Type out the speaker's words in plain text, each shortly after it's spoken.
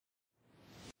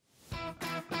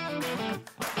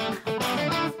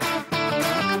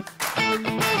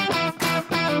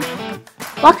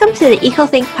Welcome to the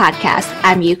EcoThink podcast.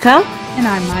 I'm Yuko. And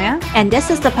I'm Maia. And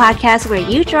this is the podcast where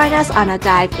you join us on a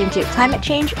dive into climate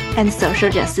change and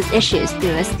social justice issues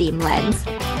through a STEAM lens.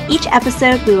 Each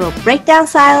episode, we will break down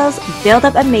silos, build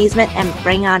up amazement, and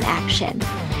bring on action.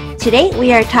 Today,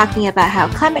 we are talking about how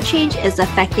climate change is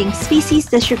affecting species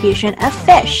distribution of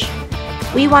fish.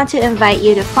 We want to invite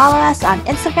you to follow us on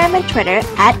Instagram and Twitter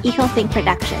at EcoThink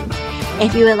Productions.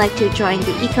 If you would like to join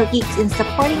the Eco Geeks in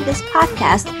supporting this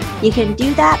podcast, you can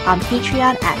do that on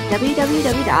Patreon at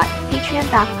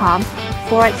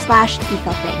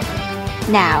www.patreon.com/EcoThink.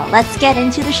 Now, let's get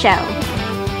into the show.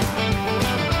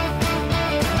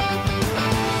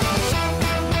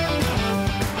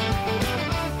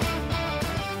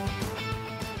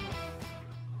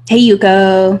 Hey,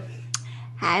 Yuko.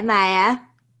 Hi, Maia.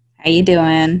 How you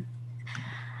doing?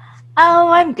 Oh,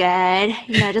 I'm good.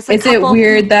 Just Is it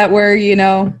weird that we're,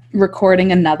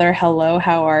 recording another hello,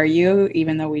 how are you,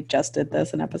 even though we just did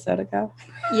this an episode ago?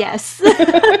 Yes.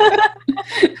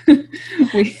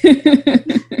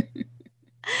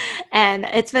 And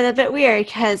it's been a bit weird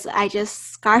because I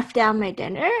just scarfed down my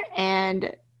dinner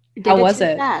and did how it was too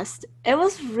it? fast. It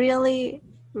was really,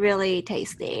 really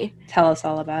tasty. Tell us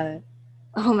all about it.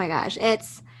 Oh my gosh.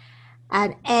 It's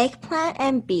an eggplant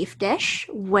and beef dish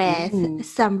with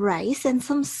some rice and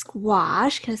some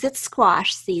squash because it's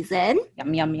squash season.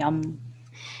 Yum, yum, yum.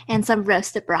 And some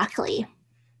roasted broccoli.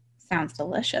 Sounds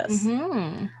delicious.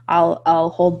 Mm-hmm. I'll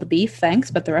hold the beef, thanks,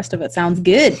 but the rest of it sounds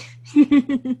good.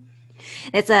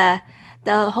 It's the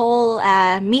whole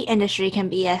meat industry can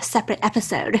be a separate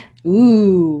episode.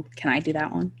 Ooh, can I do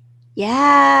that one?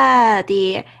 Yeah,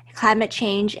 the climate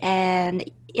change and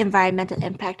environmental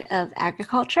impact of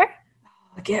agriculture.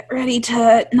 Get ready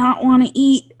to not want to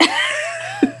eat.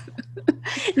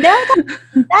 No, that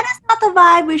is not the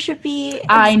vibe we should be.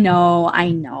 I know.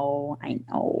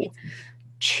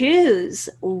 Choose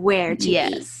where to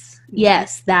eat.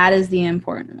 Yes, that is the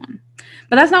important one.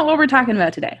 But that's not what we're talking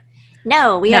about today.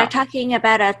 No, we are talking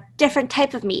about a different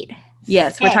type of meat.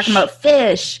 Yes, Fish. We're talking about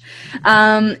fish.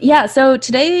 So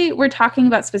today we're talking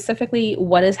about specifically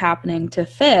what is happening to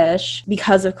fish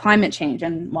because of climate change.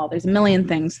 And there's a million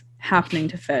things happening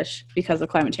to fish because of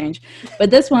climate change. But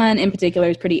this one in particular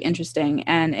is pretty interesting.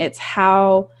 And it's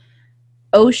how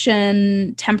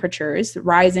ocean temperatures,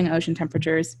 rising ocean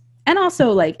temperatures, and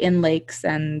also like in lakes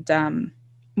and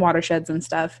watersheds and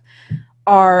stuff,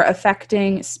 are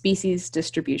affecting species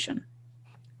distribution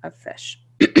of fish.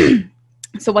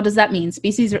 So what does that mean?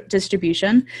 Species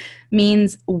distribution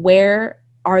means where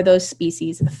are those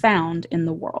species found in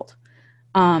the world?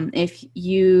 If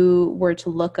you were to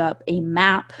look up a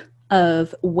map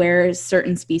of where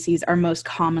certain species are most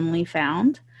commonly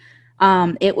found,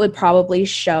 it would probably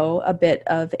show a bit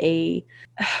of a,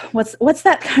 what's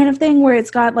that kind of thing where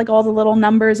it's got like all the little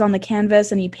numbers on the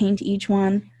canvas and you paint each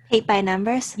one? Paint by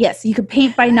numbers? Yes, you could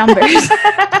paint by numbers.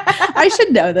 I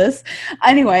should know this.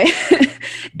 Anyway,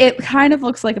 it kind of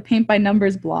looks like a paint by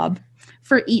numbers blob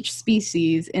for each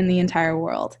species in the entire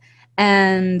world.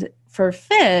 And for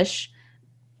fish,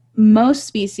 most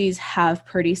species have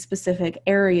pretty specific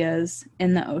areas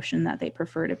in the ocean that they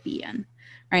prefer to be in.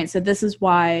 Right? So this is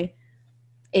why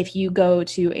if you go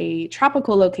to a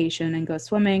tropical location and go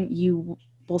swimming, you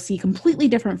will see completely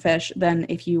different fish than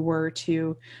if you were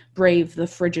to brave the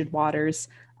frigid waters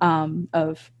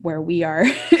of where we are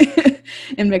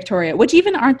in Victoria, which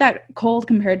even aren't that cold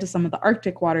compared to some of the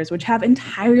Arctic waters, which have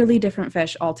entirely different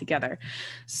fish altogether.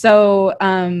 So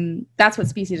that's what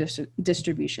species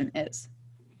distribution is.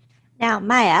 Now,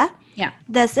 Maia, yeah,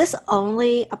 does this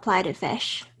only apply to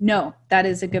fish? No, that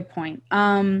is a good point.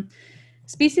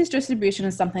 Species distribution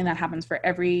is something that happens for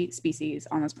every species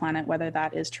on this planet, whether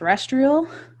that is terrestrial,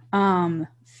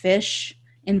 fish,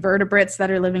 invertebrates that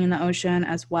are living in the ocean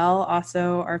as well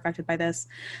also are affected by this.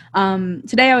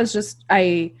 Today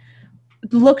I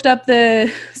looked up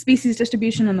the species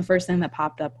distribution, and the first thing that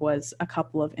popped up was a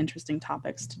couple of interesting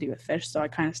topics to do with fish, so I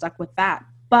kind of stuck with that.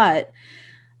 But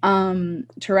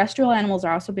terrestrial animals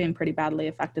are also being pretty badly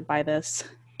affected by this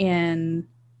in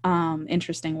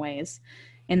interesting ways,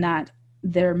 in that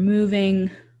they're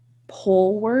moving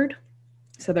poleward.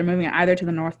 So they're moving either to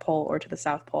the North Pole or to the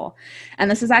South Pole. And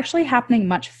this is actually happening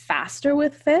much faster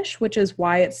with fish, which is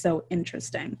why it's so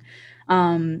interesting.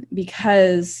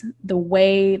 Because the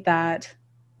way that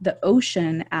the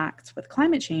ocean acts with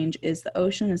climate change is the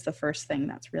ocean is the first thing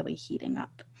that's really heating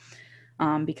up.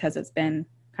 Because it's been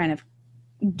kind of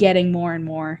getting more and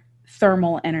more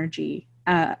thermal energy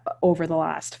over the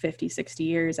last 50, 60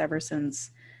 years, ever since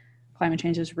climate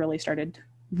change has really started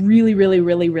really, really,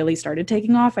 really, really started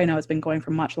taking off. I know it's been going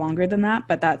for much longer than that,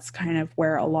 but that's kind of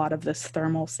where a lot of this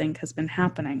thermal sink has been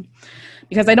happening.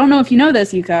 Because I don't know if you know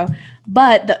this, Yuko,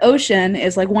 but the ocean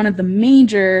is like one of the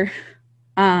major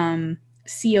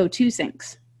CO2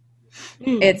 sinks.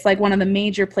 It's like one of the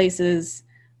major places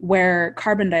where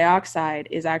carbon dioxide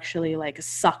is actually like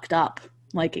sucked up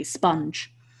like a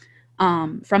sponge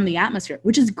from the atmosphere,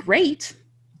 which is great.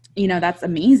 You know, that's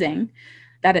amazing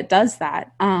that it does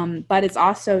that. But it's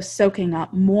also soaking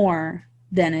up more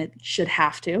than it should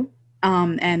have to.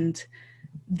 And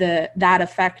that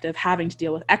effect of having to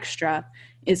deal with extra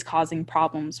is causing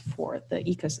problems for the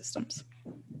ecosystems.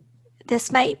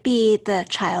 This might be the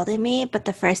child in me, but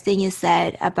the first thing you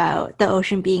said about the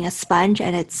ocean being a sponge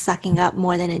and it's sucking up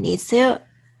more than it needs to,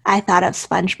 I thought of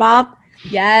SpongeBob.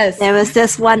 Yes. There was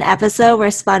this one episode where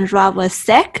SpongeBob was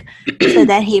sick, so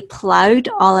then he plugged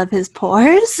all of his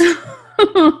pores,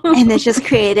 and it just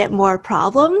created more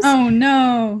problems. Oh,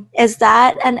 no. Is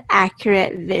that an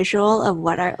accurate visual of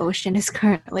what our ocean is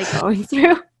currently going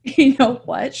through? You know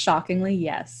what? Shockingly,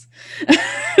 yes.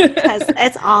 Because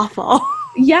it's awful.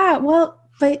 Yeah, well,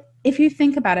 but if you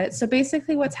think about it, so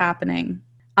basically what's happening,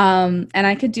 and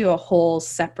I could do a whole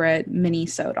separate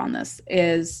mini-sode on this,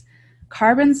 is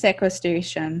carbon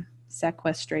sequestration,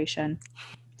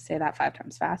 say that 5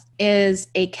 times fast, is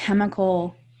a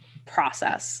chemical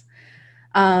process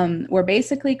where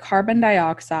basically carbon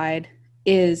dioxide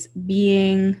is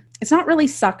it's not really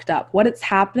sucked up. What it's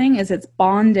happening is it's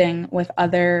bonding with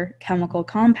other chemical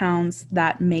compounds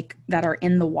that are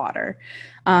in the water,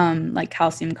 like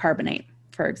calcium carbonate,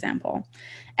 for example.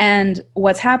 And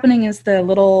what's happening is the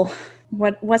little,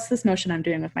 what's this motion I'm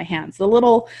doing with my hands? The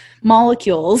little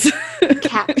molecules.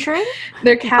 Capturing?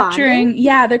 They're capturing, bonding?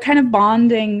 Yeah, they're kind of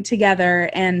bonding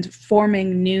together and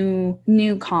forming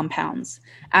new compounds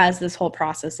as this whole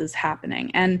process is happening.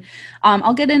 And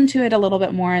I'll get into it a little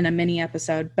bit more in a mini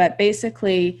episode, but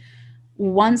basically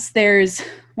once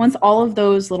all of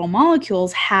those little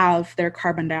molecules have their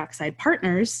carbon dioxide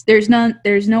partners, there's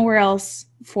nowhere else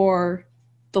for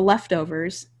the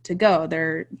leftovers to go.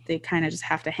 They kind of just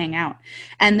have to hang out.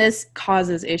 And this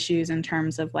causes issues in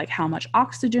terms of like how much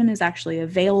oxygen is actually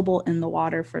available in the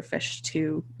water for fish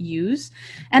to use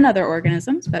and other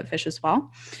organisms, but fish as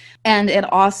well. And it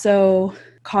also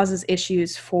causes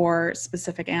issues for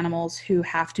specific animals who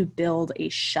have to build a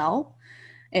shell.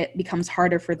 It becomes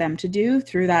harder for them to do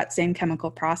through that same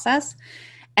chemical process.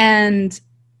 And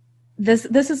this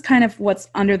is kind of what's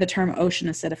under the term ocean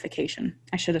acidification.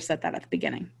 I should have said that at the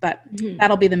beginning, but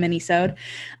that'll be the mini-sode.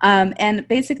 And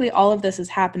basically all of this is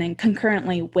happening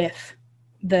concurrently with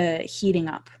the heating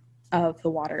up of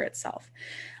the water itself.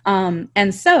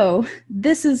 And so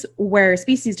this is where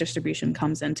species distribution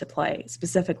comes into play,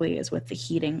 specifically is with the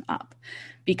heating up.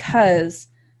 Because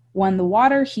when the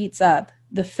water heats up,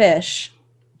 the fish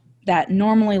that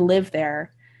normally live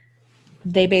there,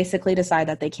 they basically decide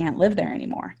that they can't live there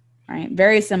anymore. Right?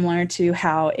 Very similar to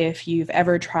how if you've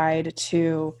ever tried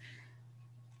to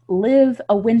live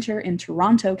a winter in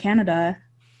Toronto, Canada,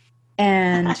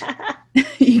 and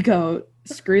you go,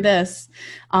 screw this,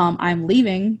 I'm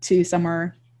leaving to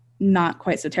somewhere not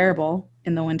quite so terrible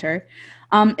in the winter.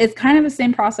 It's kind of the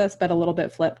same process, but a little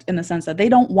bit flipped in the sense that they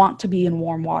don't want to be in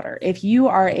warm water. If you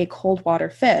are a cold water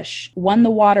fish, when the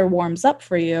water warms up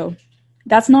for you,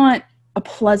 that's not a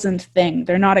pleasant thing.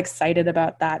 They're not excited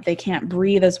about that. They can't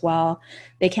breathe as well.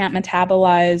 They can't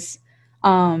metabolize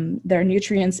their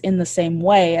nutrients in the same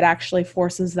way. It actually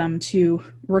forces them to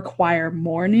require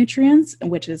more nutrients,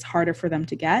 which is harder for them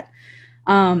to get.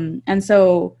 And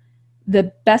so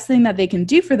the best thing that they can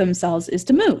do for themselves is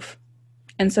to move.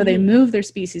 And so they move their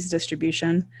species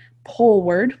distribution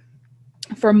poleward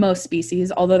for most species,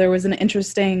 although there was an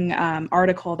interesting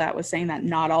article that was saying that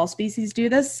not all species do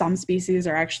this. Some species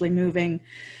are actually moving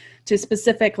to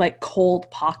specific like cold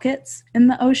pockets in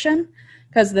the ocean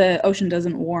because the ocean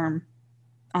doesn't warm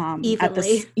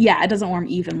evenly. It doesn't warm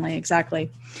evenly,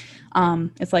 exactly.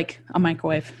 It's like a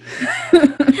microwave.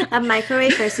 A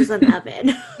microwave versus an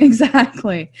oven.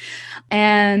 Exactly.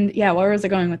 And yeah, where was I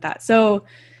going with that? So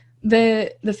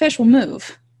the fish will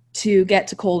move to get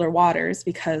to colder waters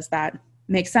because that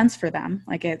makes sense for them.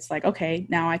 Like, it's like, okay,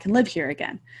 now I can live here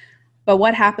again. But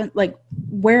what happened? Like,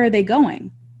 where are they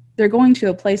going? They're going to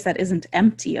a place that isn't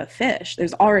empty of fish.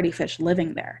 There's already fish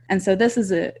living there. And so this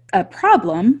is a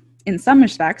problem in some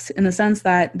respects, in the sense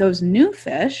that those new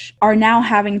fish are now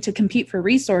having to compete for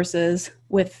resources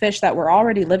with fish that were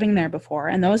already living there before.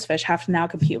 And those fish have to now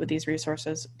compete with these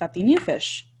resources that the new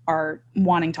fish are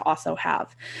wanting to also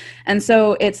have. And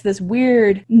so it's this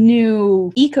weird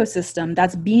new ecosystem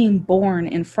that's being born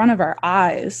in front of our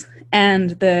eyes.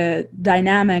 And the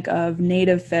dynamic of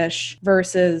native fish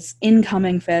versus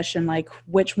incoming fish, and like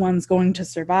which one's going to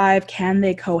survive, can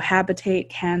they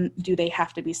cohabitate, do they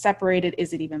have to be separated,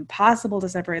 is it even possible to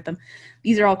separate them?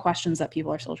 These are all questions that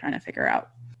people are still trying to figure out.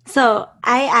 So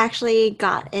I actually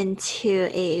got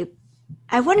into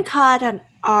I wouldn't call it an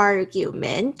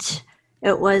argument.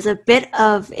 It was a bit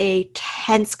of a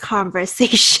tense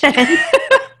conversation.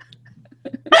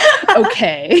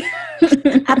 Okay.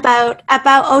 about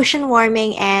ocean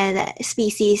warming and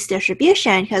species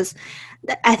distribution, because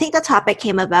I think the topic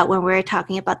came about when we were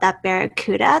talking about that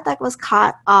barracuda that was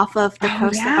caught off of the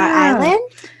coast of our island.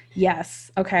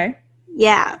 Yes. Okay.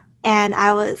 Yeah. And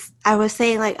I was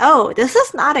saying like, oh, this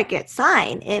is not a good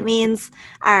sign. It means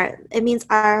our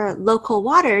local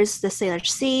waters, the Salem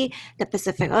Sea, the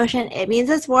Pacific Ocean, it means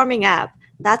it's warming up.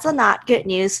 That's not good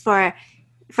news for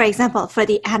example, for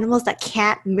the animals that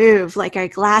can't move, like our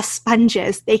glass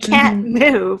sponges. They can't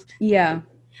move. Yeah.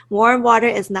 Warm water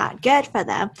is not good for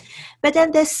them. But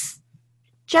then this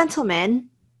gentleman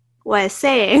was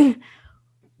saying,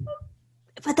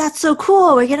 but that's so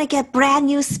cool. We're going to get brand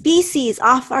new species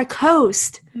off our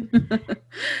coast.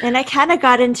 And I kind of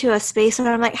got into a space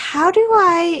where I'm like, how do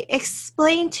I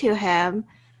explain to him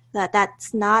that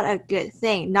that's not a good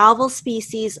thing? Novel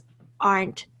species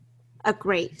aren't a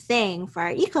great thing for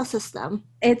our ecosystem.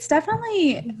 It's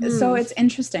definitely, so it's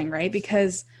interesting, right?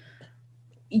 Because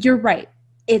you're right.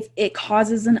 It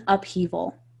causes an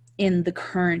upheaval in the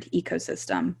current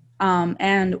ecosystem.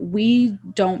 And we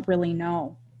don't really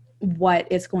know what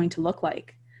it's going to look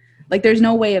like. Like there's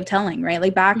no way of telling, right?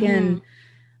 Like back in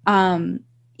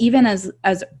even as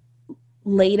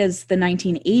late as the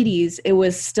 1980s, it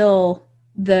was still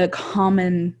the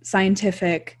common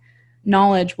scientific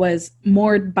knowledge was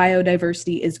more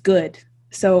biodiversity is good.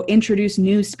 So introduce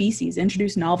new species,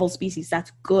 introduce novel species,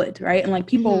 that's good, right? And like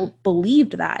people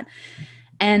believed that.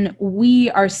 And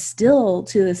we are still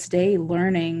to this day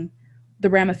learning the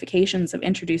ramifications of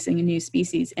introducing a new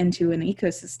species into an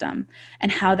ecosystem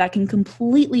and how that can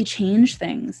completely change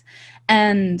things.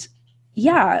 And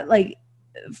yeah, like,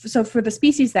 so for the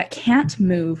species that can't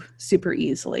move super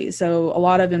easily, so a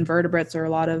lot of invertebrates or a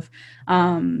lot of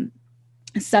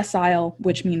sessile,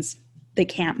 which means they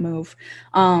can't move,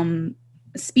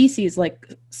 species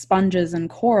like sponges and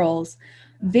corals,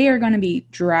 they are going to be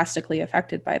drastically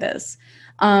affected by this.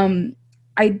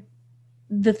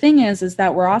 The thing is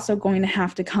that we're also going to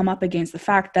have to come up against the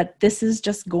fact that this is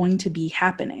just going to be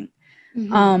happening.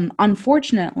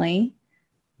 Unfortunately,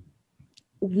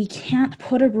 we can't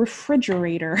put a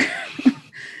refrigerator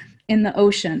in the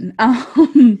ocean. What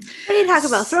are you talking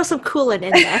about? Throw some coolant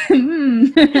in there.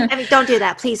 I mean, don't do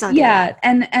that. Please don't do that.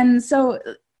 And so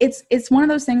it's one of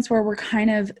those things where we're kind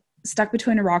of stuck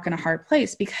between a rock and a hard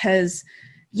place because,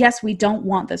 yes, we don't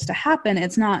want this to happen.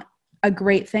 It's not a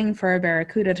great thing for a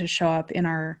barracuda to show up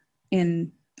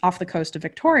off the coast of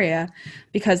Victoria,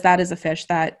 because that is a fish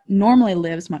that normally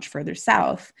lives much further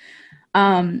south.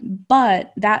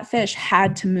 But that fish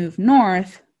had to move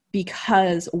north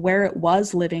because where it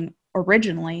was living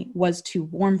originally was too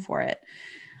warm for it.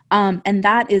 And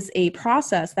that is a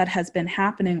process that has been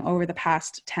happening over the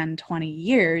past 10, 20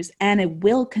 years, and it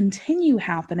will continue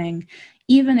happening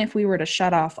even if we were to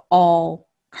shut off all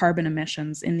carbon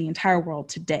emissions in the entire world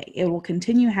today. It will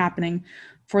continue happening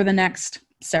for the next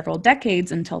several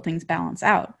decades until things balance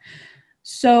out.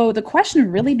 So the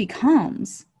question really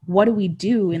becomes, what do we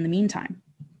do in the meantime?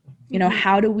 You know,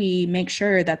 how do we make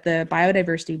sure that the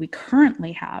biodiversity we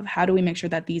currently have, how do we make sure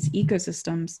that these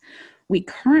ecosystems we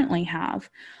currently have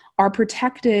are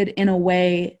protected in a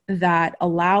way that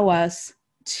allow us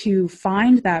to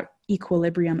find that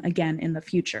equilibrium again in the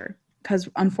future? Because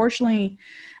unfortunately,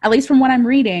 at least from what I'm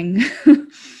reading,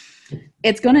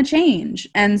 it's going to change.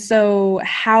 And so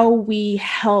how we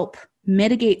help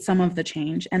mitigate some of the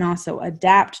change and also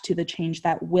adapt to the change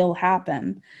that will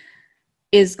happen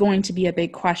is going to be a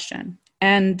big question.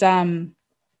 And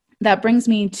that brings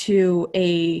me to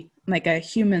a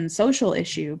human social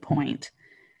issue point,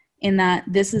 in that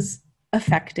this is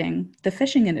affecting the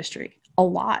fishing industry a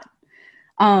lot.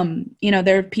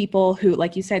 There are people who,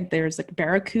 like you said, there's like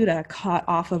barracuda caught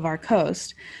off of our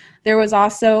coast. There was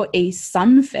also a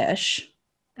sunfish,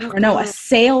 a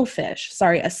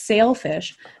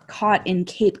sailfish caught in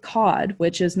Cape Cod,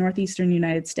 which is northeastern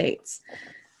United States.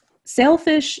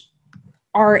 Sailfish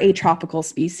are a tropical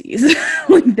species.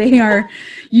 They are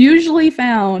usually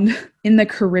found in the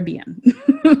Caribbean.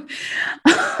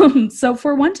 So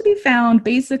for one to be found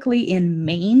basically in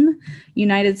Maine,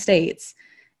 United States,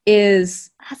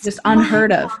 is That's just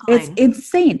unheard of. It's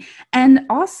insane. And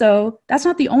also, that's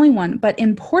not the only one, but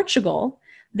in Portugal,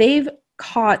 they've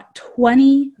caught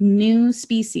 20 new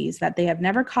species that they have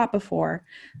never caught before.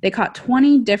 They caught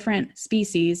 20 different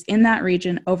species in that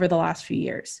region over the last few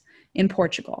years in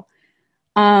Portugal.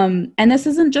 And this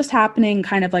isn't just happening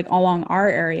kind of like along our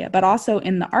area, but also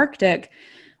in the Arctic.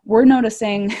 We're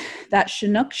noticing that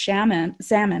Chinook salmon,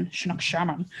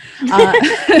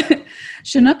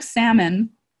 Chinook salmon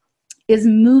is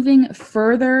moving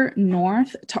further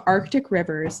north to Arctic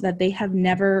rivers that they have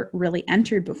never really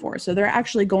entered before. So they're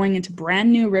actually going into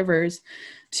brand new rivers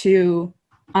to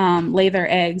lay their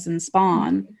eggs and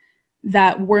spawn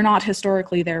that were not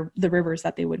historically the rivers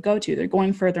that they would go to. They're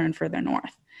going further and further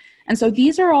north. And so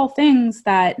these are all things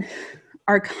that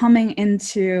are coming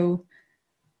into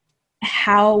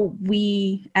how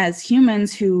we as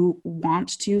humans who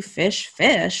want to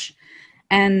fish,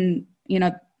 and, you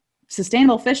know,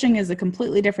 sustainable fishing is a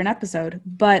completely different episode,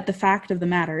 but the fact of the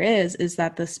matter is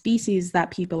that the species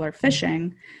that people are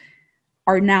fishing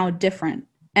are now different.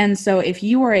 And so if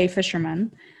you are a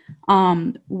fisherman,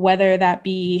 whether that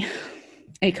be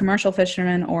a commercial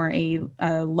fisherman or a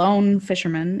lone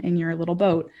fisherman in your little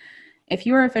boat, if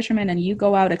you are a fisherman and you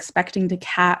go out expecting to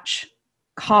catch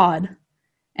cod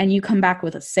and you come back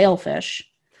with a sailfish,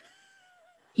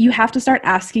 you have to start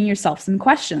asking yourself some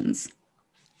questions.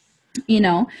 You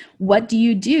know, what do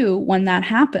you do when that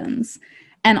happens?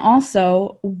 And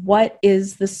also, what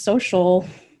is the social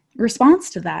response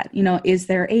to that? You know, is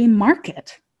there a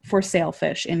market for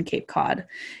sailfish in Cape Cod?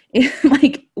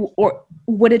 Or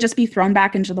would it just be thrown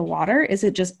back into the water? Is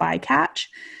it just bycatch?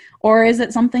 Or is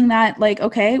it something that, like,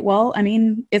 okay, well, I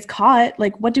mean, it's caught.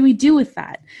 Like, what do we do with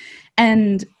that?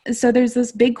 And so there's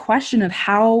this big question of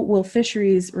how will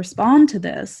fisheries respond to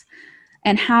this?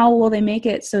 And how will they make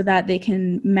it so that they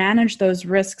can manage those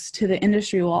risks to the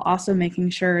industry while also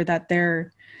making sure that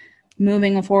they're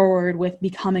moving forward with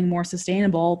becoming more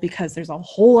sustainable? Because there's a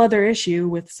whole other issue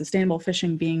with sustainable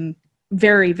fishing being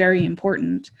very, very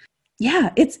important.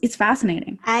 Yeah, it's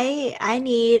fascinating. I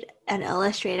need an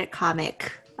illustrated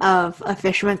comic of a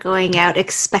fisherman going out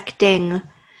expecting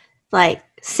like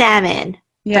salmon,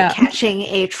 but catching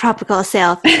a tropical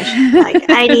sailfish. Like,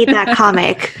 I need that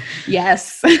comic.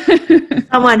 Yes.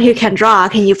 Someone who can draw,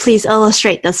 can you please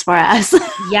illustrate this for us?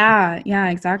 Yeah,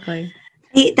 exactly.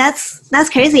 That's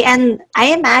crazy. And I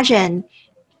imagine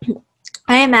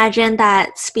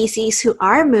that species who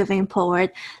are moving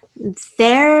forward,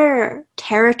 their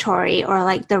territory or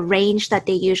like the range that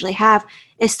they usually have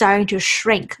is starting to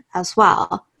shrink as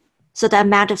well. So the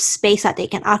amount of space that they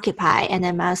can occupy and the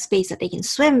amount of space that they can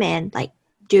swim in, like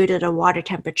due to the water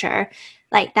temperature,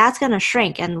 like that's going to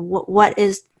shrink. And what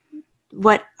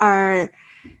are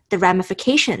the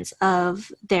ramifications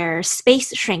of their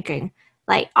space shrinking?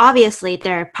 Like, obviously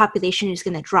their population is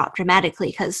going to drop dramatically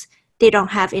because they don't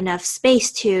have enough space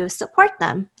to support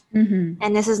them. Mm-hmm.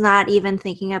 And this is not even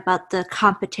thinking about the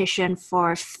competition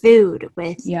for food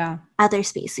with other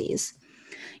species.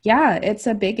 Yeah, it's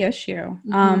a big issue.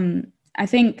 Mm-hmm. I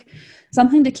think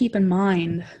something to keep in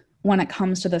mind when it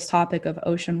comes to this topic of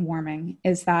ocean warming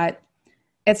is that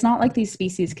it's not like these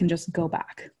species can just go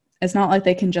back. It's not like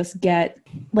they can just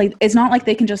it's not like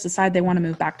they can just decide they want to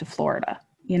move back to Florida.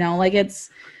 You know, like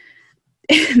that's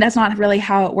not really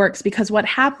how it works, because what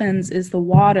happens is the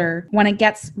water, when it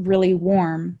gets really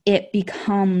warm, it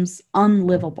becomes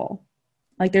unlivable.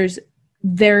 Like there's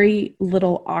very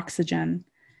little oxygen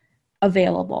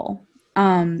available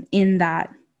in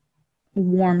that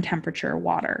warm temperature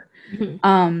water.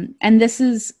 Mm-hmm. And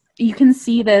you can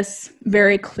see this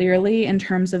very clearly in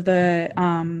terms of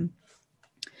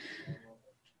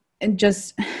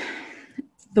just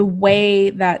the way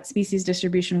that species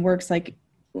distribution works. Like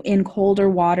in colder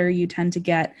water, you tend to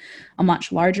get a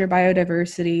much larger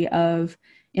biodiversity of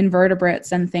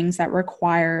invertebrates and things that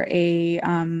require a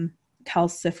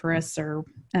calciferous or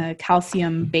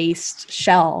calcium-based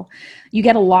shell. You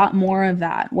get a lot more of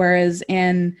that. Whereas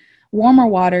in warmer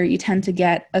water, you tend to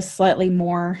get a slightly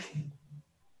more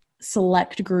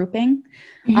select grouping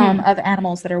of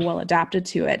animals that are well adapted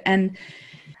to it. And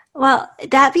well,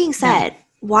 that being said,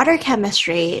 water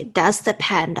chemistry does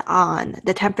depend on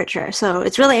the temperature. So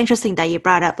it's really interesting that you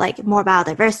brought up like more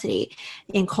biodiversity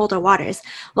in colder waters.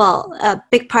 Well, a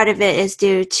big part of it is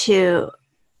due to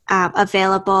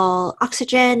available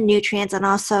oxygen, nutrients, and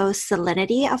also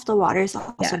salinity of the water is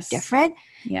also different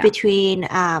between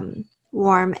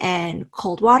warm and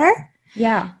cold water.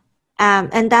 Yeah.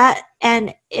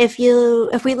 And if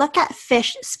we look at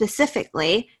fish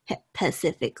specifically,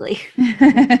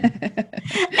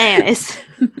 anyways,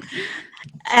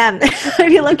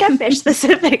 if you look at fish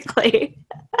specifically,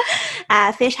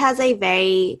 Fish has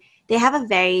they have a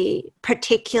very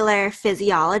particular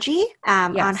physiology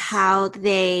on how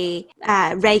they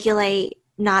regulate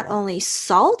not only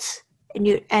salt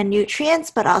and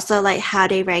nutrients, but also like how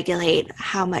they regulate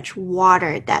how much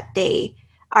water that they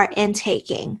are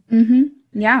intaking. Mm-hmm.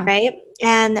 Yeah. Right.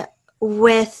 And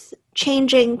with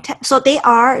changing, so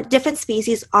different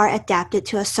species are adapted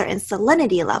to a certain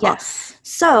salinity level. Yes.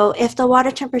 So if the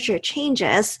water temperature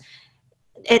changes,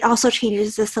 it also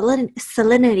changes the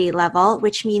salinity level,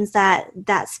 which means that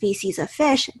that species of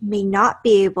fish may not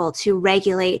be able to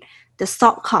regulate the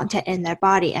salt content in their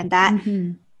body. And that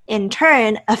in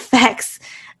turn affects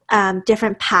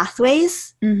different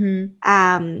pathways in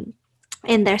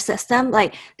their system,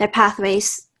 like their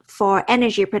pathways for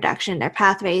energy production, their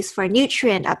pathways for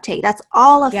nutrient uptake. That's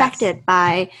all affected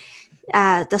by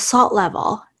the salt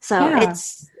level. So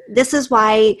this is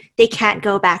why they can't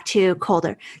go back to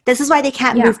colder. This is why they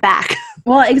can't move back.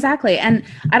 Well, exactly. And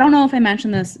I don't know if I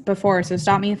mentioned this before, so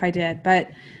stop me if I did, but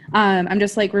I'm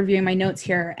just like reviewing my notes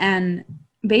here. And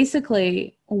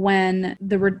basically when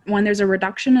there's a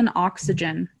reduction in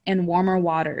oxygen in warmer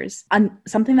waters,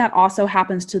 something that also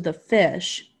happens to the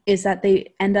fish is that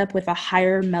they end up with a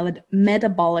higher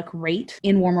metabolic rate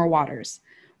in warmer waters,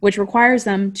 which requires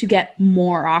them to get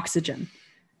more oxygen.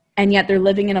 And yet they're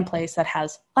living in a place that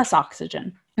has less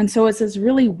oxygen. And so it's this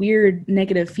really weird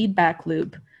negative feedback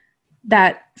loop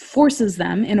that forces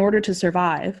them, in order to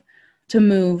survive, to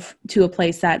move to a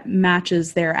place that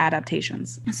matches their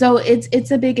adaptations. So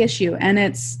it's a big issue. And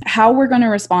it's how we're going to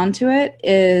respond to it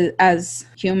is, as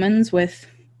humans with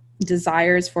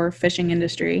desires for fishing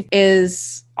industry,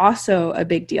 is also a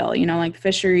big deal. You know, like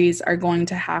fisheries are going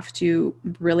to have to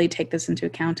really take this into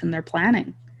account in their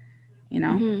planning, you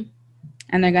know?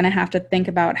 And they're going to have to think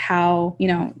about how, you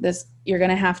know, you're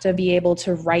going to have to be able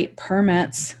to write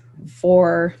permits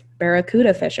for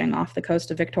barracuda fishing off the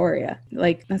coast of Victoria.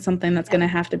 Like, that's something that's going to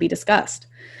have to be discussed.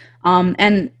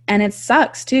 And it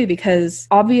sucks too, because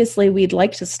obviously we'd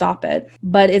like to stop it,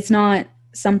 but it's not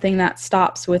something that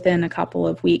stops within a couple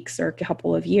of weeks or a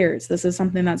couple of years. This is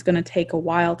something that's going to take a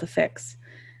while to fix.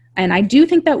 And I do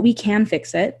think that we can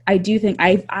fix it. I do think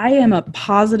I am a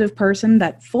positive person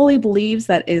that fully believes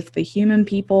that if the human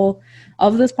people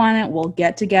of this planet will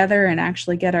get together and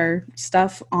actually get our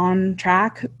stuff on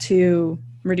track to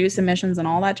reduce emissions and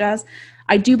all that jazz,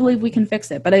 I do believe we can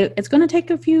fix it. But it's going to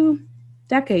take a few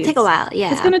decades. Take a while,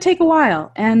 yeah. It's going to take a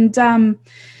while. And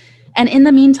in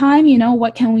the meantime, you know,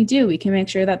 what can we do? We can make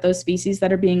sure that those species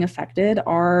that are being affected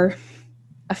are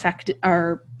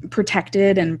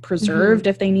protected and preserved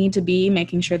if they need to be,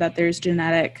 making sure that there's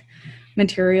genetic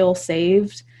material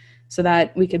saved so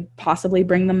that we could possibly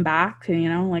bring them back, you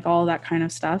know, like all that kind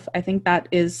of stuff. I think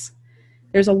there's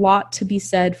a lot to be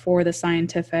said for the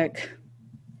scientific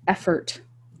effort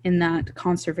in that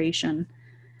conservation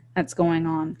that's going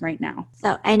on right now.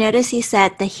 So I noticed you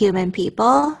said the human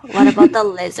people. What about the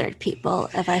lizard people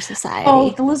of our society?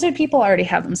 Oh, the lizard people already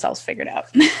have themselves figured out.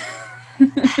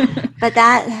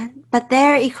 But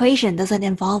their equation doesn't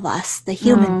involve us, the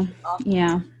human people.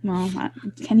 Yeah. Well,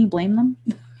 can you blame them?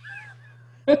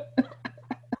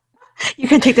 You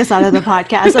can take this out of the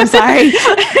podcast. I'm sorry.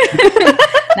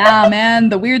 Nah, man,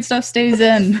 the weird stuff stays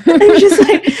in. I'm just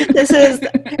like, this is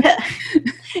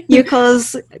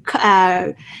Yuko's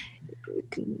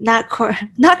not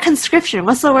conscription.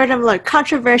 What's the word I'm looking?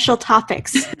 Controversial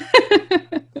topics.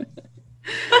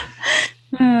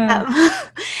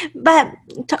 But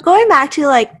going back to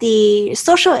like the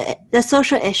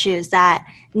social issues that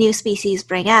new species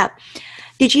bring up,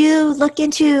 did you look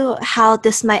into how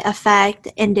this might affect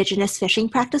indigenous fishing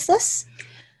practices?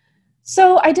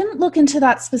 So I didn't look into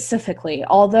that specifically,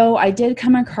 although I did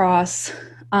come across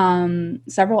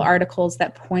several articles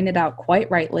that pointed out quite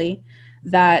rightly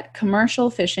that commercial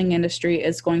fishing industry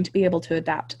is going to be able to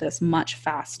adapt to this much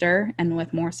faster and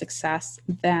with more success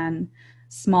than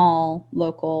small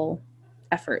local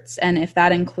efforts. And if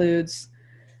that includes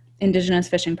indigenous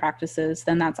fishing practices,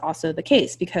 then that's also the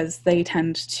case because they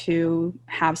tend to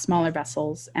have smaller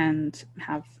vessels and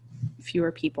have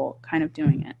fewer people kind of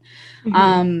doing it.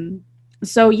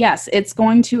 So yes, it's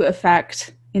going to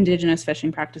affect indigenous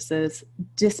fishing practices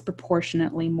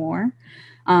disproportionately more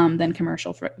than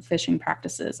commercial fishing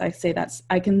practices.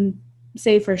 I can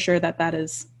say for sure that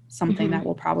is something that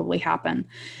will probably happen.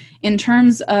 In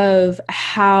terms of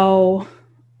how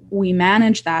we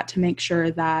manage that to make sure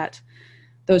that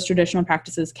those traditional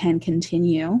practices can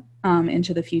continue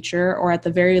into the future, or at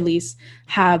the very least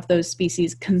have those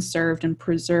species conserved and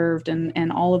preserved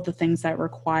and all of the things that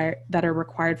are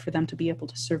required for them to be able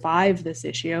to survive this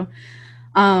issue.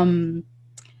 You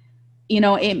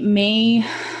know, it may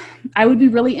I would be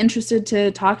really interested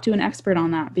to talk to an expert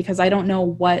on that, because I don't know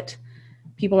what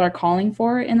people are calling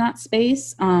for in that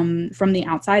space. From the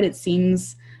outside, it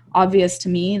seems obvious to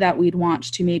me that we'd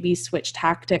want to maybe switch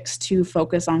tactics to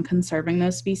focus on conserving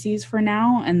those species for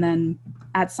now, and then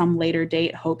at some later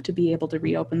date hope to be able to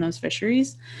reopen those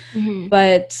fisheries. Mm-hmm.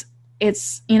 But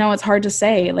it's, you know, it's hard to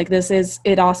say. Like,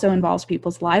 it also involves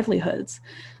people's livelihoods.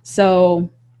 So,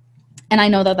 and I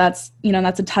know that that's, you know,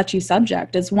 that's a touchy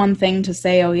subject. It's one thing to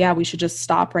say, oh yeah, we should just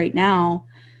stop right now.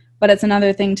 But it's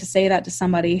another thing to say that to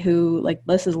somebody who, like,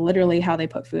 this is literally how they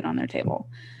put food on their table.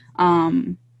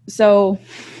 So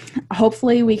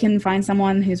hopefully we can find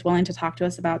someone who's willing to talk to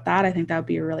us about that. I think that would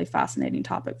be a really fascinating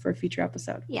topic for a future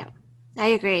episode. Yeah, I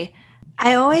agree.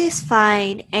 I always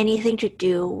find anything to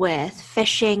do with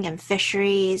fishing and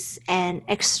fisheries and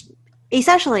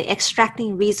essentially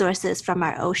extracting resources from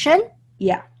our ocean.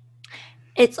 Yeah.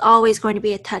 It's always going to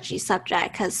be a touchy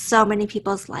subject because so many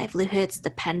people's livelihoods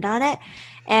depend on it.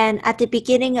 And at the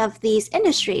beginning of these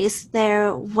industries,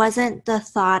 there wasn't the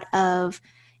thought of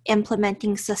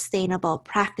implementing sustainable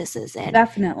practices in.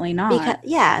 Definitely not.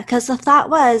 Because the thought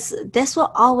was this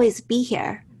will always be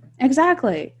here.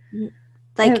 Exactly.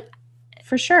 Like,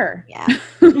 for sure. Yeah.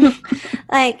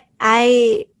 Like,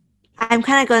 I'm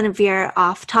kind of going to veer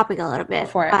off topic a little bit.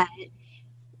 For it.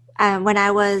 But when I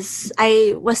was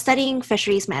studying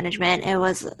fisheries management, it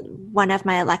was one of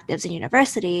my electives in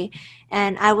university,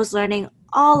 and I was learning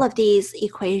all of these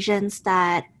equations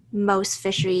that most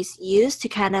fisheries use to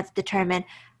kind of determine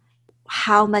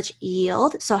how much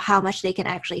yield, so how much they can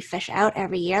actually fish out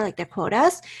every year, like their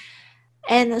quotas.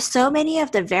 And so many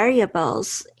of the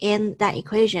variables in that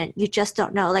equation, you just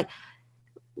don't know. Like,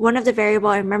 one of the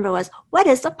variables I remember was, what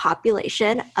is the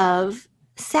population of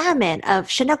salmon, of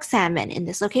Chinook salmon in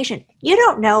this location? You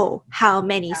don't know how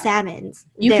many salmons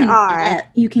there are.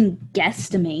 You can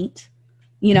guesstimate,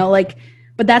 you know, like,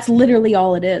 but that's literally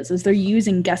all it is they're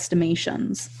using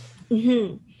guesstimations.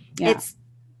 Mm-hmm. Yeah. It's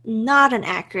not an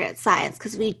accurate science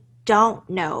because we don't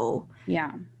know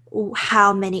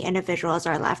how many individuals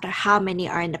are left or how many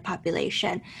are in the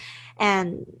population.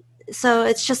 And so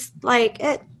it's just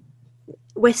like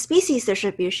with species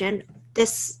distribution,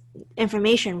 this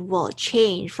information will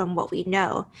change from what we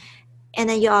know. And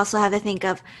then you also have to think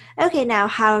of, okay, now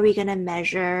how are we going to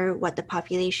measure what the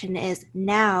population is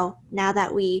now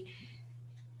that we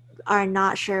are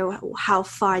not sure how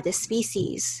far the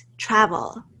species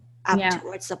travel up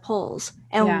towards the poles,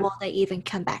 and will they even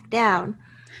come back down?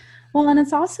 Well, and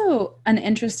it's also an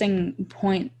interesting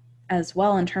point as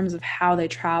well in terms of how they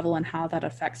travel and how that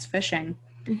affects fishing.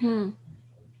 Mm-hmm.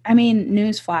 I mean,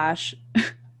 newsflash,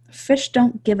 fish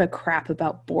don't give a crap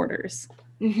about borders.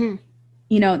 Mm-hmm.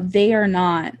 You know, they are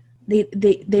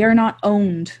not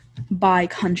owned by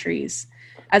countries.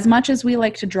 As much as we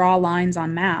like to draw lines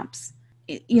on maps,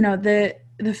 you know, the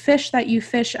fish that you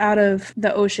fish out of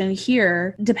the ocean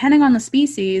here, depending on the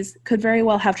species, could very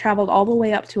well have traveled all the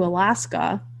way up to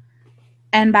Alaska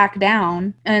and back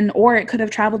down, or it could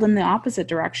have traveled in the opposite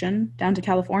direction down to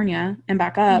California and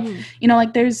back up. Mm-hmm. You know,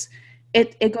 like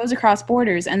it goes across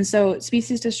borders. And so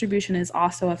species distribution is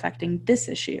also affecting this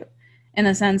issue in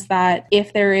the sense that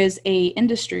if there is a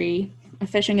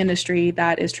fishing industry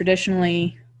that is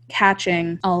traditionally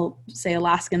catching, I'll say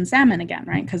Alaskan salmon again,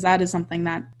 right? Because that is something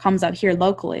that comes out here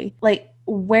locally. Like,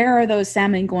 where are those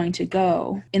salmon going to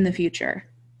go in the future?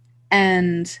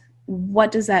 And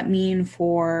what does that mean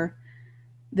for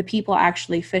the people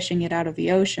actually fishing it out of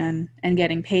the ocean and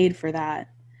getting paid for that?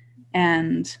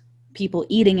 And people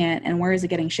eating it, and where is it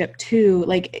getting shipped to?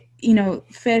 Like, you know,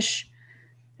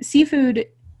 seafood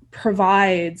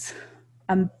provides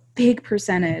a big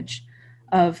percentage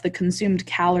of the consumed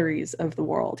calories of the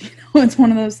world. You know, it's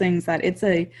one of those things that it's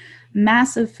a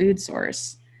massive food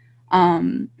source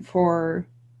for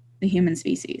the human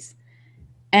species.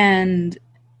 And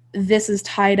this is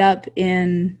tied up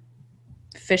in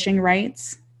fishing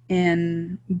rights,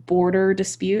 in border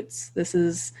disputes.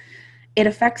 It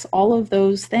affects all of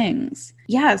those things.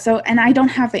 Yeah, so, and I don't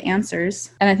have the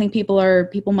answers. And I think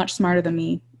people much smarter than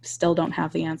me still don't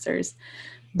have the answers.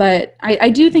 But I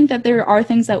do think that there are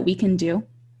things that we can do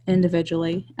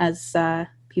individually as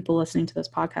people listening to this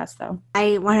podcast, though.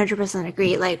 I 100%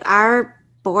 agree. Like, our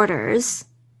borders,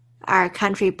 our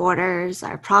country borders,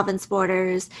 our province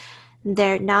borders,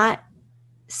 they're not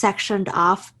sectioned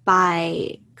off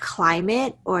by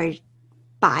climate or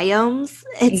biomes.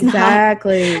 It's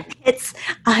Exactly. not, it's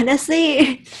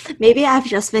honestly, maybe I've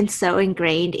just been so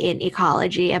ingrained in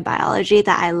ecology and biology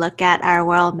that I look at our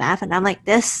world map and I'm like,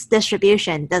 this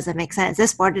distribution doesn't make sense.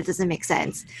 This border doesn't make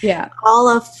sense. Yeah.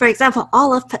 For example,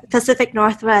 all of Pacific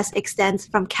Northwest extends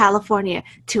from California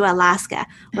to Alaska.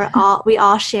 We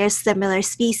all share similar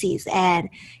species and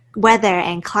weather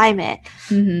and climate.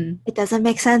 Mm-hmm. It doesn't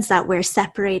make sense that we're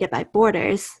separated by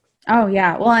borders. Oh,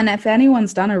 yeah. Well, and if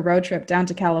anyone's done a road trip down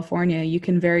to California, you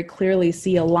can very clearly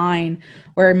see a line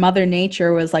where Mother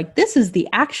Nature was like, this is the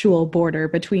actual border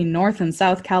between North and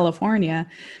South California,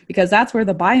 because that's where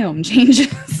the biome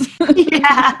changes.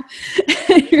 Yeah.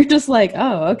 You're just like,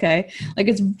 oh, okay. Like,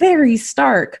 it's very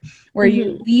stark where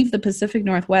you leave the Pacific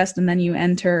Northwest and then you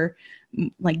enter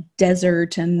like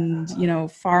desert and,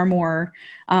 far more,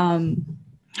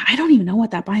 I don't even know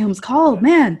what that biome's called,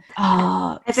 man.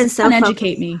 I've been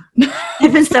educate me.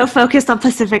 I've been so focused on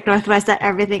Pacific Northwest that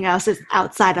everything else is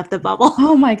outside of the bubble.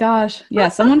 Oh my gosh. Yeah,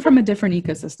 someone from a different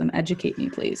ecosystem, educate me,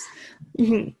 please.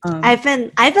 Mm-hmm. I've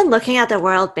been looking at the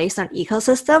world based on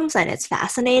ecosystems, and it's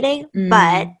fascinating.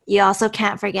 But you also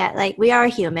can't forget, like, we are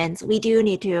humans. We do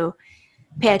need to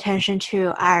pay attention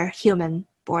to our human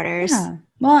borders. Yeah.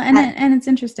 Well, and it's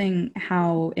interesting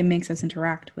how it makes us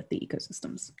interact with the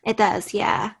ecosystems. It does,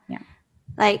 yeah. Yeah.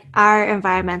 Like, our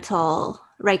environmental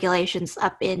regulations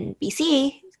up in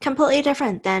BC completely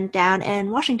different than down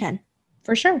in Washington.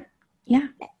 For sure. Yeah.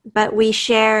 But we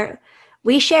share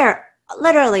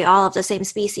literally all of the same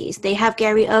species. They have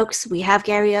Gary Oaks, we have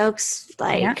Gary Oaks,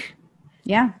 like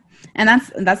yeah. And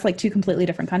that's like two completely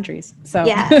different countries. So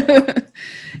yeah.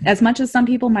 As much as some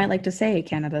people might like to say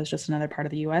Canada is just another part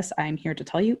of the US, I'm here to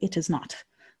tell you it is not.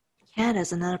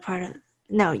 Canada's another part of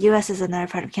US is another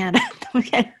part of Canada.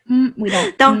 Okay. We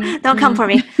don't. Don't come for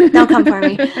me. Don't come for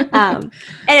me.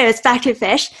 Anyways, back to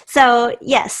fish. So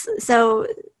yes,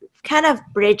 kind of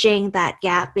bridging that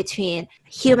gap between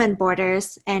human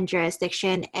borders and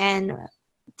jurisdiction and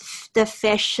the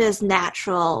fish's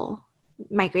natural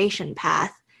migration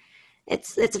path.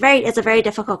 It's a very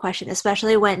difficult question,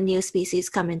 especially when new species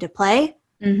come into play.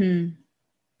 Mm-hmm.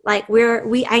 Like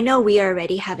I know we are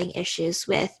already having issues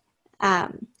with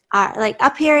like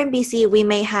up here in BC, we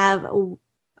may have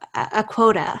a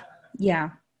quota.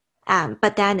 Yeah.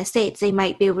 But down in the States, they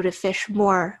might be able to fish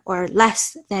more or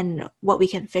less than what we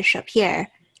can fish up here.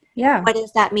 Yeah. What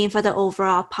does that mean for the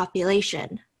overall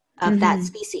population of that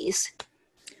species?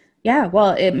 Yeah,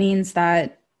 well, it means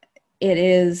that it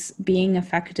is being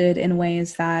affected in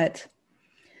ways that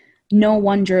no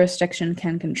one jurisdiction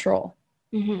can control.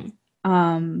 Mm-hmm.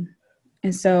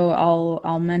 And so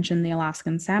I'll mention the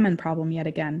Alaskan salmon problem yet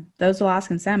again. Those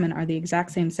Alaskan salmon are the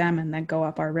exact same salmon that go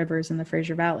up our rivers in the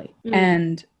Fraser Valley. Mm.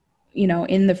 And,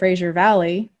 in the Fraser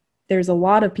Valley, there's a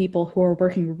lot of people who are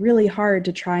working really hard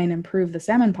to try and improve the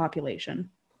salmon population.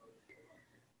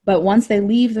 But once they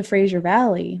leave the Fraser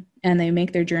Valley and they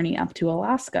make their journey up to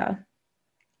Alaska,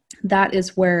 that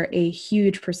is where a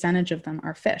huge percentage of them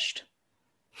are fished.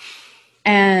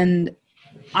 And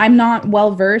I'm not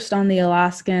well versed on the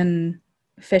Alaskan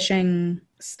fishing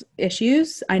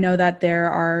issues. I know that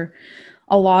there are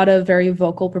a lot of very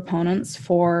vocal proponents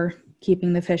for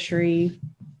keeping the fishery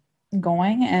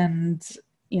going, and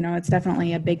it's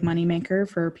definitely a big moneymaker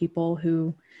for people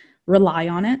who rely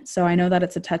on it. So I know that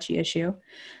it's a touchy issue.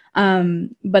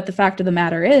 But the fact of the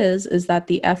matter is that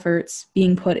the efforts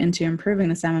being put into improving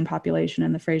the salmon population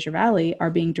in the Fraser Valley are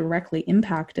being directly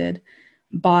impacted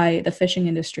by the fishing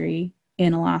industry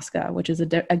in Alaska, which is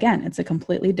again, it's a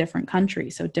completely different country.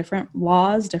 So different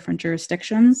laws, different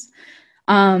jurisdictions,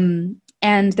 and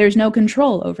there's no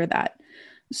control over that.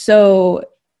 So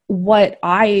what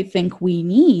I think we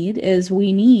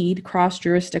need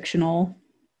cross-jurisdictional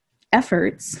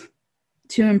efforts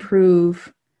to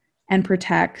improve and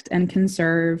protect and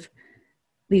conserve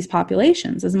these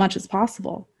populations as much as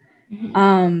possible.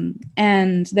 Mm-hmm.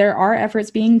 And there are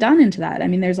efforts being done into that. I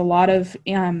mean, there's a lot of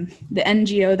the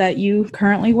NGO that you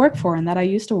currently work for and that I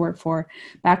used to work for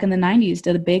back in the 90s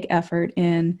did a big effort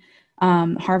in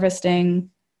harvesting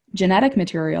genetic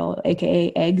material,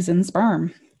 aka eggs and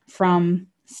sperm, from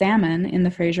salmon in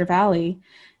the Fraser Valley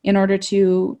in order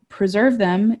to preserve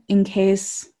them in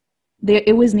case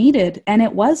it was needed. And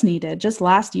it was needed. Just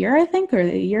last year, I think, or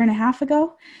a year and a half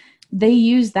ago, they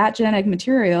used that genetic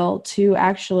material to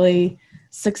actually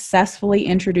successfully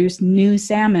introduce new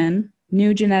salmon,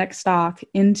 new genetic stock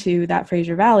into that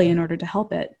Fraser Valley in order to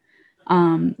help it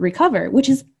recover, which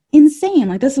is insane.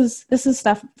 Like this is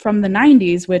stuff from the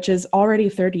 90s, which is already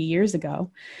 30 years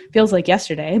ago. Feels like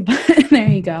yesterday, but there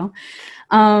you go.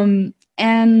 And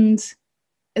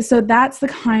So that's the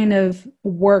kind of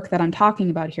work that I'm talking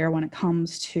about here when it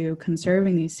comes to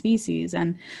conserving these species.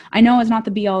 And I know it's not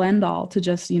the be all end all to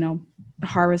just,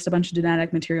 harvest a bunch of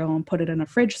genetic material and put it in a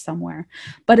fridge somewhere,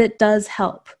 but it does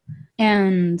help.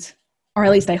 Or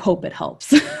at least I hope it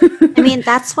helps. I mean,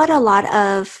 that's what a lot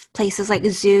of places like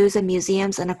zoos and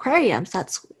museums and aquariums,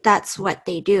 that's what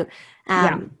they do.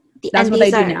 That's what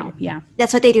they do now. Yeah.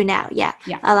 That's what they do now. Yeah.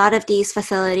 Yeah. A lot of these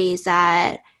facilities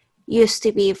that used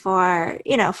to be for,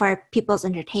 for people's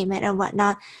entertainment and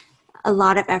whatnot, a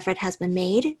lot of effort has been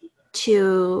made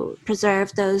to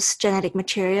preserve those genetic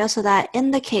materials so that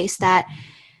in the case that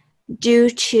due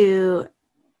to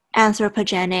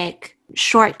anthropogenic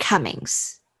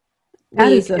shortcomings,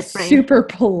 that is a super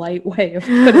polite way of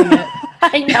putting it.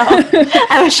 I know.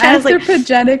 I was trying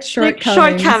anthropogenic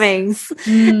shortcomings.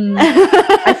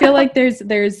 I feel like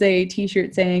there's a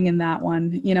t-shirt saying in that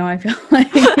one. I feel like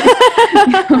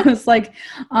it's like,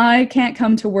 I can't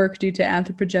come to work due to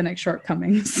anthropogenic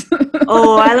shortcomings.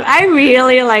 Oh, I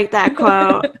really like that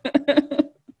quote.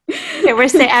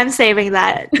 Okay, I'm saving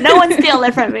that. No one steal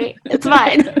it from me. It's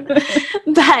fine.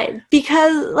 But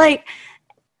because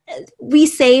we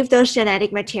save those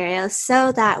genetic materials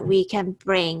so that we can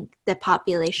bring the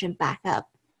population back up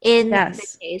in the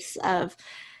case of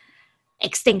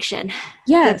extinction.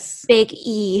 Yes. The big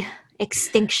E,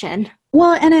 extinction.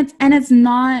 Well, and it's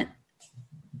not,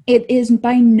 it is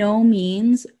by no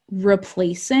means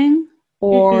replacing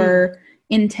or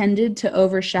intended to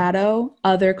overshadow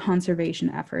other conservation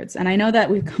efforts. And I know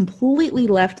that we've completely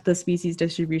left the species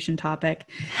distribution topic,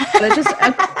 but just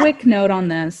a quick note on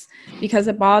this, because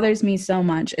it bothers me so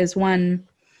much, is when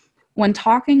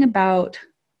talking about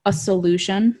a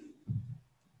solution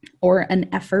or an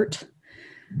effort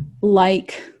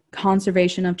like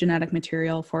conservation of genetic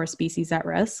material for a species at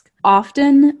risk,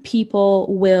 often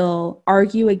people will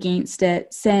argue against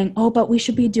it saying, oh, but we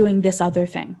should be doing this other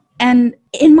thing. And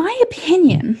in my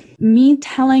opinion, me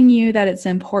telling you that it's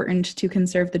important to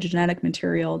conserve the genetic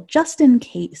material just in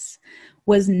case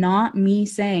was not me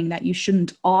saying that you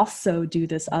shouldn't also do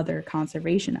this other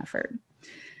conservation effort.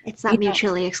 It's not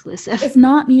mutually exclusive. It's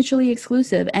not mutually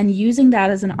exclusive. And using that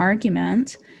as an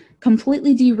argument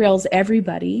completely derails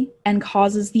everybody and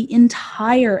causes the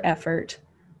entire effort,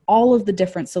 all of the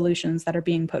different solutions that are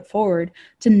being put forward,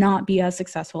 to not be as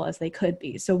successful as they could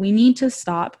be. So we need to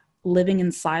stop living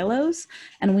in silos,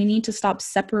 and we need to stop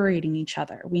separating each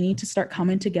other. We need to start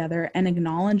coming together and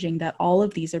acknowledging that all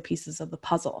of these are pieces of the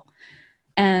puzzle,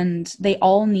 and they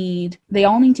all need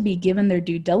to be given their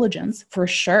due diligence, for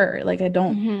sure. I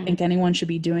don't think anyone should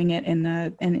be doing it in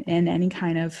any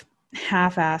kind of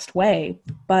half-assed way,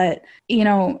 but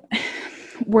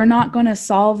we're not going to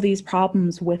solve these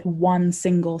problems with one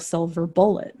single silver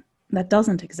bullet. That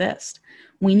doesn't exist.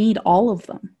 We need all of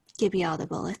them. Give me all the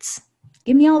bullets.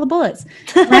 Give me all the bullets.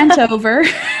 Rant over.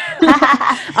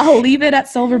 I'll leave it at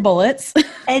silver bullets.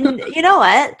 And you know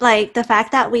what? The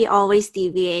fact that we always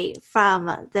deviate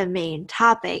from the main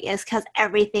topic is because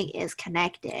everything is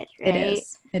connected, right? It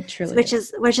is. It truly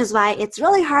is. Which is why it's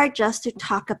really hard just to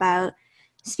talk about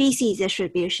species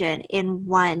distribution in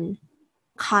one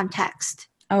context.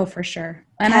 Oh, for sure.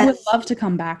 And I would love to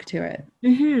come back to it.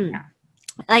 Mm-hmm. Yeah.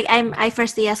 I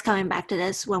foresee us coming back to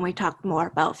this when we talk more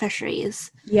about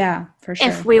fisheries. Yeah, for sure.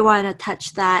 If we want to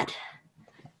touch that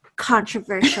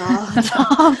controversial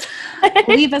topic.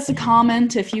 Leave us a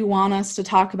comment if you want us to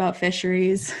talk about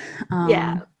fisheries.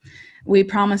 We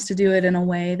promise to do it in a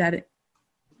way that it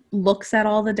looks at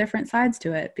all the different sides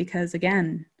to it, because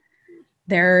again,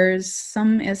 there's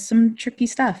some tricky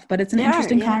stuff, but it's an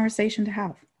interesting conversation to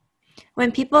have.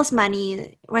 When people's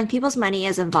money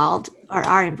is involved or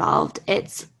are involved,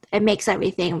 it makes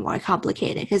everything more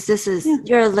complicated, because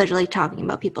you're literally talking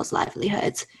about people's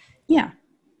livelihoods. Yeah,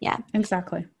 Yeah.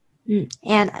 Exactly.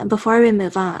 And before we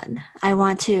move on, I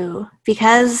want to,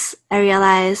 because I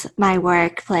realize my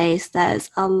workplace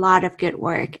does a lot of good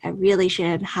work, I really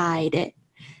shouldn't hide it.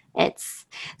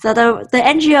 So the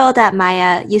NGO that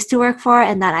Maia used to work for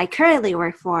and that I currently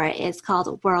work for is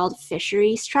called World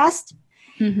Fisheries Trust.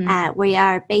 Mm-hmm. We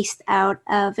are based out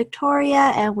of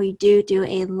Victoria, and we do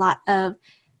a lot of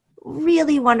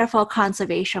really wonderful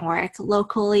conservation work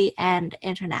locally and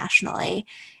internationally.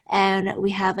 And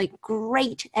we have a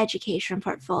great education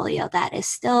portfolio that is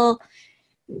still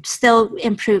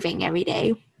improving every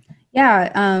day.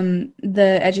 Yeah,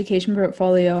 the education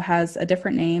portfolio has a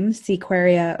different name,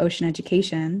 Sequaria Ocean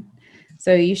Education.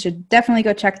 So you should definitely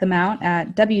go check them out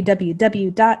at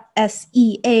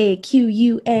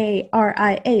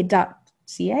www.seaquaria.ca.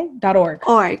 .org.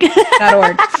 Org.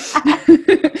 .org.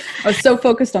 I was so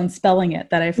focused on spelling it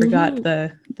that I forgot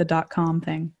the .com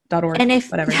thing. .org. And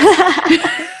whatever.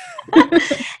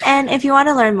 And if you want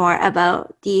to learn more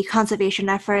about the conservation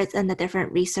efforts and the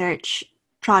different research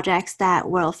projects that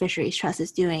World Fisheries Trust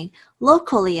is doing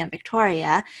locally in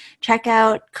Victoria, check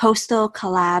out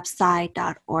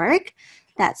coastalcollabsci.org.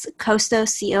 That's coastal,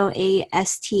 COASTAL,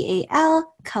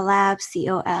 collab,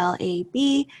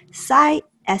 COLAB, sci,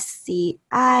 SCI.org.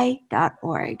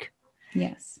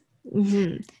 Yes.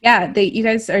 Mm-hmm. Yeah, you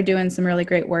guys are doing some really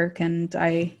great work, and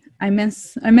I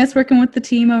miss working with the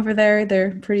team over there.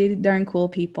 They're pretty darn cool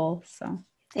people. So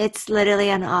it's literally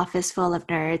an office full of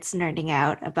nerds nerding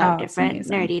out about different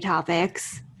nerdy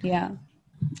topics. Yeah.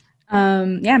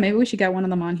 Maybe we should get one of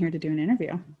them on here to do an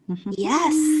interview.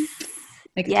 Yes.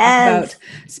 Talk about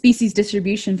species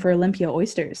distribution for Olympia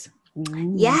oysters.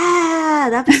 Ooh. Yeah,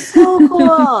 that'd be so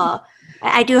cool.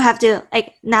 I do have to,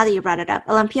 now that you brought it up,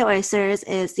 Olympia oysters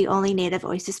is the only native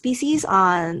oyster species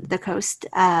on the coast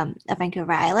of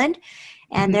Vancouver Island.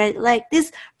 And they're like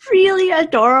these really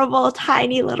adorable,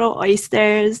 tiny little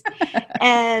oysters.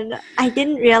 And I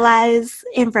didn't realize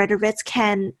invertebrates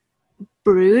can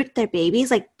brood their babies,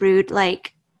 like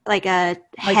a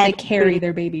hen. They carry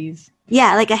their babies.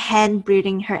 Yeah, like a hen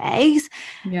brooding her eggs.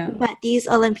 Yeah. But these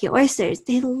Olympia oysters,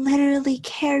 they literally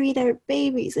carry their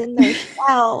babies in their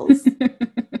shells.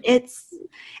 And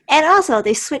also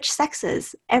they switch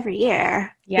sexes every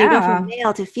year. Yeah. They go from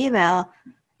male to female.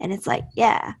 And it's like,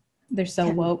 yeah. They're so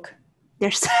woke.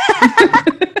 They're so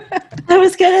I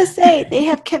was going to say, they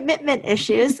have commitment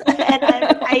issues. And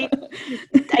I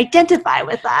identify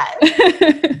with that.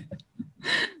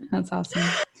 That's awesome.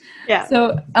 Yeah.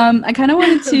 So I kind of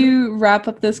wanted to wrap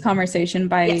up this conversation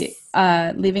by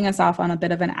leaving us off on a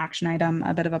bit of an action item,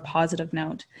 a bit of a positive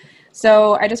note.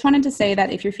 So I just wanted to say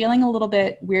that if you're feeling a little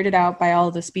bit weirded out by all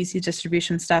of the species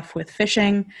distribution stuff with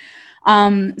fishing,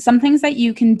 some things that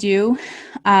you can do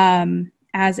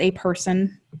as a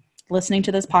person listening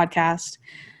to this podcast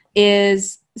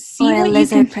is see or a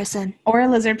lizard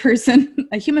person,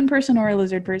 a human person or a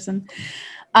lizard person.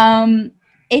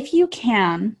 If you're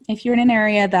in an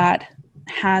area that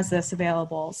has this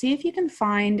available, see if you can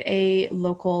find a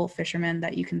local fisherman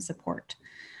that you can support.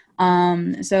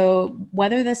 So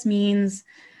whether this means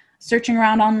searching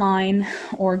around online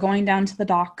or going down to the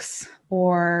docks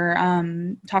or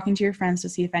talking to your friends to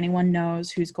see if anyone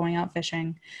knows who's going out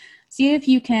fishing, see if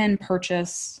you can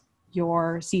purchase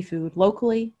your seafood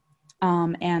locally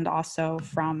and also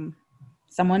from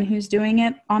someone who's doing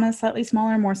it on a slightly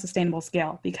smaller, more sustainable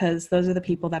scale, because those are the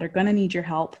people that are going to need your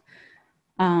help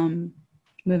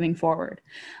moving forward.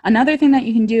 Another thing that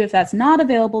you can do if that's not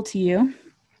available to you,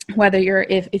 whether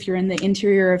if you're in the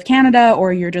interior of Canada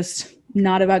or you're just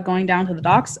not about going down to the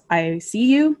docks, I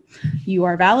see you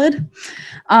are valid.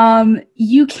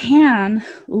 You can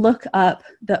look up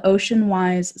the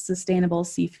OceanWise Sustainable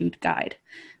Seafood Guide.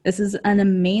 This is an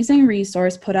amazing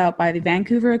resource put out by the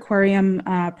Vancouver Aquarium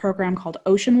program called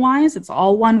OceanWise. It's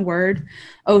all one word,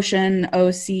 Ocean,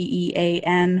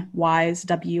 OCEAN, Wise,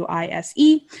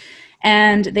 WISE.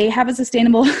 And they have a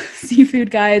sustainable seafood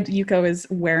guide. Yuko is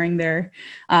wearing their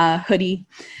hoodie.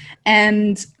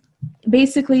 And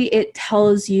basically it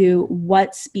tells you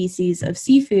what species of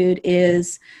seafood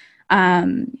is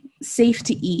safe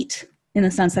to eat, in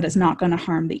the sense that it's not going to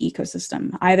harm the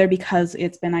ecosystem, either because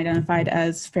it's been identified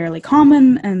as fairly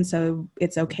common and so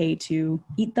it's okay to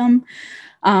eat them.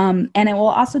 And it will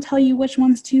also tell you which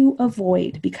ones to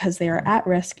avoid because they are at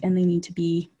risk and they need to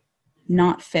be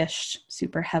not fished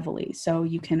super heavily. So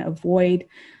you can avoid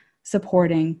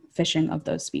supporting fishing of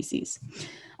those species.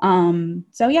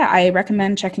 I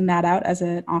recommend checking that out as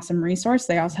an awesome resource.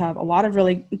 They also have a lot of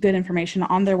really good information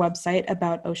on their website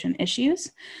about ocean issues.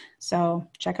 So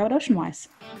check out OceanWise.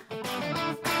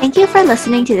 Thank you for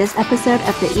listening to this episode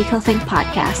of the EcoThink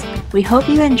podcast. We hope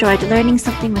you enjoyed learning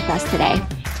something with us today.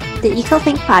 The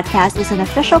EcoThink podcast is an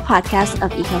official podcast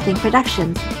of EcoThink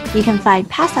Productions. You can find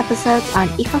past episodes on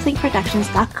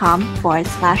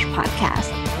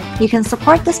ecothinkproductions.com/podcast. You can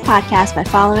support this podcast by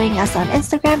following us on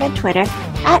Instagram and Twitter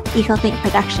at EcoThink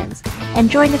Productions and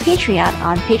join the Patreon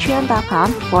on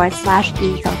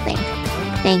patreon.com/EcoThink.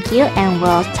 Thank you, and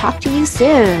we'll talk to you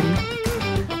soon.